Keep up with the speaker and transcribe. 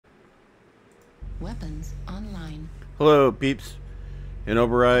Weapons online. Hello, peeps. In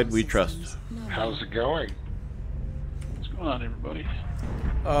Override, we trust. How's it going? What's going on, everybody?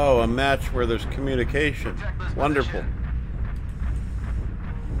 Oh, a match where there's communication. Wonderful.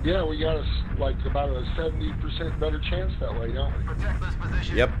 Yeah, we got like about a 70% better chance that way, don't we?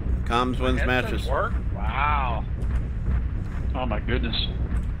 Yep, comms wins matches. Work? Wow. Oh my goodness.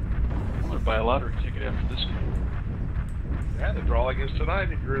 I'm gonna buy a lottery ticket after this game. Yeah, the draw like is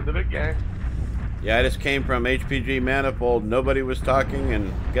tonight if you're in the big game. Yeah, I just came from HPG Manifold. Nobody was talking,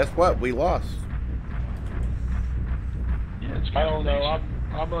 and guess what? We lost. Yeah, it's I don't know.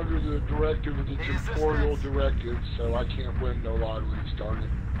 I'm under the directive of the temporal directive, so I can't win no lotteries, darn it.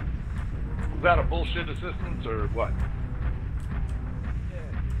 Is that a bullshit assistance or what?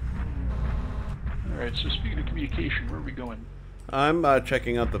 Alright, so speaking of communication, where are we going? I'm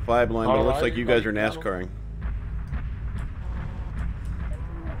checking out the 5 line, but it looks like you guys are NASCARing.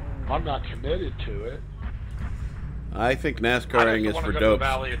 I'm not committed to it. I think NASCARing is for dopes.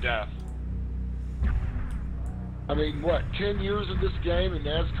 Valley of Death. I mean, what, 10 years of this game and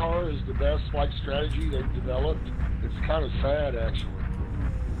NASCAR is the best like strategy they've developed? It's kind of sad, actually.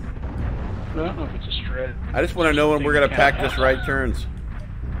 I don't know if it's a strategy. I just want to know when we're going to practice right turns.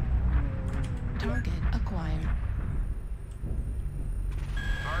 Target acquired.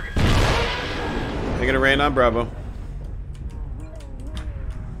 They're going to rain on Bravo.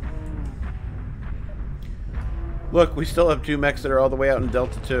 Look, we still have 2 mechs that are all the way out in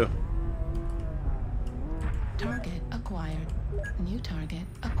Delta 2. Target acquired. New target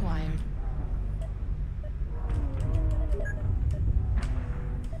acquired.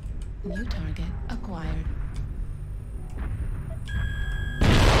 New target acquired.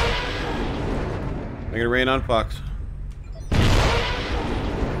 They're going to rain on Fox.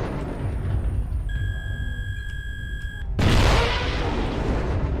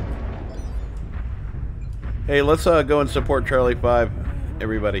 Hey, let's go and support Charlie 5,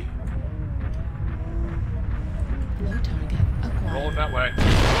 everybody. New target acquired. Rolling that way.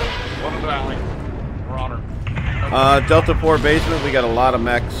 One in the valley. We're on her. Delta 4 basement, we got a lot of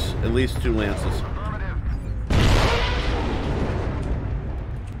mechs, at least 2 lances.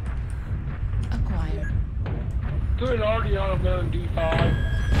 Acquired. Put an already on them there in D5.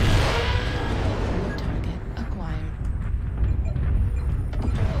 New target acquired.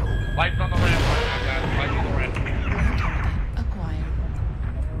 Lights on the ramp right now, guys. Lights on the ramp. New target acquired.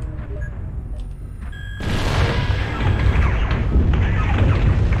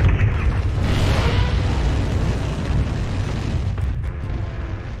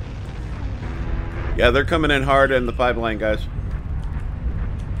 Yeah, they're coming in hard in the 5 line, guys.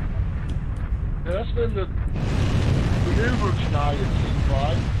 Yeah, that's been the maneuver tonight, it seems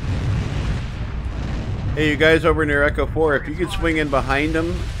like. Hey, you guys over near Echo 4, if you could swing in behind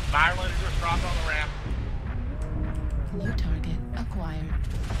them. Ireland just dropped on the ramp. New target acquired.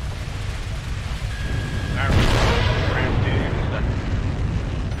 Ireland on the ramp, dude.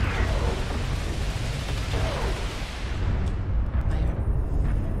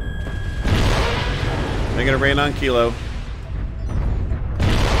 They're going to rain on Kilo.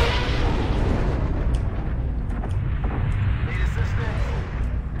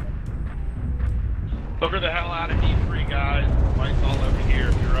 Booger the hell out of D3, guys. Lights all over here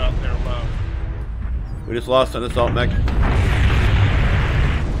if you're out there low. We just lost an assault mech.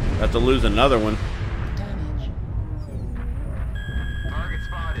 Have to lose another one. Damage. Target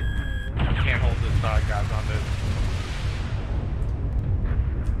spotted. I can't hold this side, guys, on this.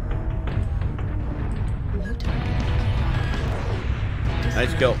 New target acquired.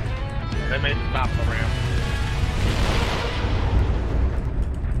 Nice kill. They made the top of the ramp.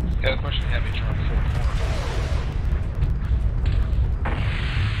 Yeah, the question heavy on the 4 corner.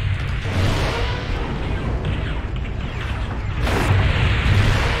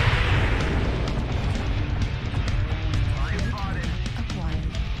 Acquired.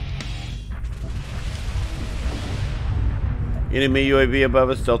 Enemy UAV above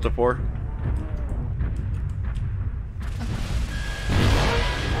us, Delta 4.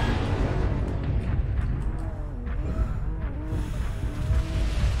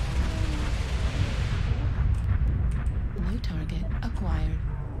 New target acquired.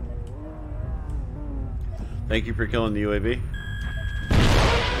 Thank you for killing the UAV.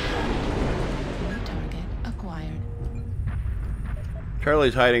 New target acquired.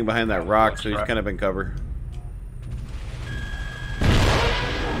 Charlie's hiding behind that rock, so he's kind of in cover.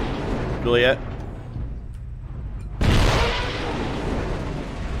 Juliet.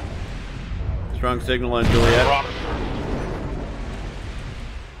 Strong signal on Juliet.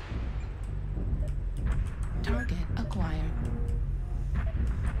 Target acquired.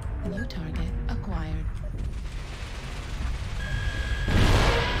 New target acquired.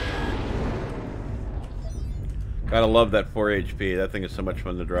 Gotta love that 4 HP. That thing is so much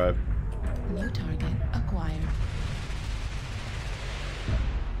fun to drive. New target acquired.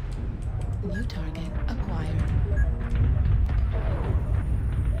 New target acquired.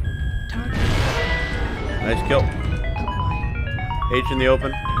 Target Nice kill. acquired. H in the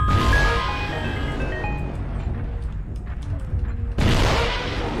open.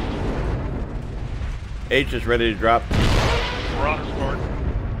 H is ready to drop. We're on his board.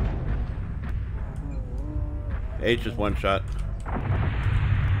 H is one shot.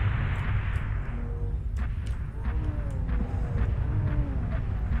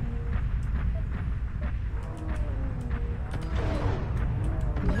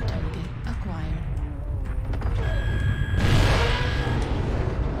 New target acquired.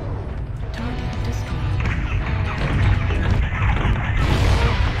 Target destroyed.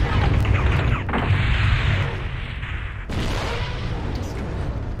 Destroyed.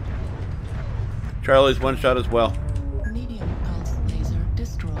 Charlie's one shot as well. Medium pulse laser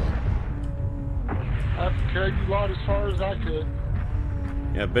destroyed. I've carried you lot as far as I could.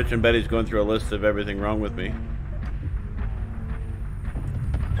 Yeah, Bitch and Betty's going through a list of everything wrong with me.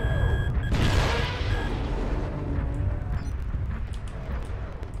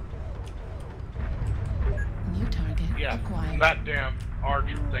 New target Yeah, acquired. that damn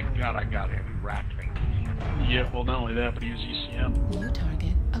archer, thank God I got him. He racked me. Yeah, well, not only that, but he was ECM. New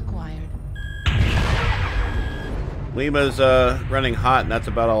target acquired. Lima's running hot, and that's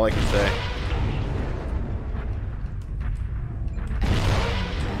about all I can say.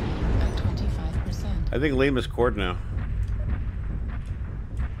 At 25%. I think Lima's cored now.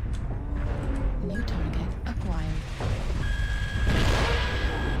 New target acquired.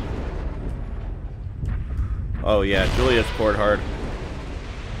 Oh yeah, Juliet's cored hard.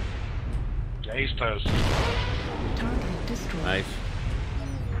 Yeah, he's toast. Target destroyed. Nice.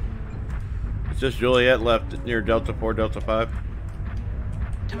 It's just Juliet left near Delta 4, Delta 5.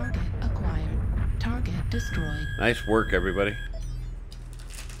 Target acquired. Target destroyed. Nice work, everybody.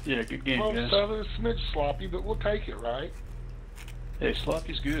 Yeah, good game, 12-7, guys. a smidge sloppy, but we'll take it, right? Hey,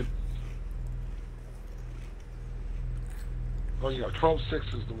 Sloppy's good. Well, you know,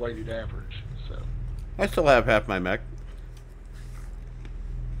 12-6 is the weighted average, so. I still have half my mech.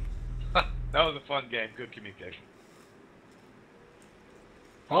 That was a fun game. Good communication.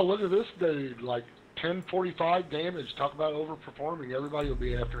 Oh, look at this dude, like 1045 damage. Talk about overperforming. Everybody will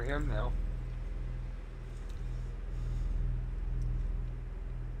be after him now.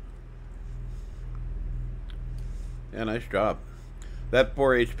 Yeah, nice job. That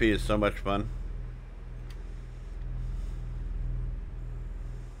 4 HP is so much fun.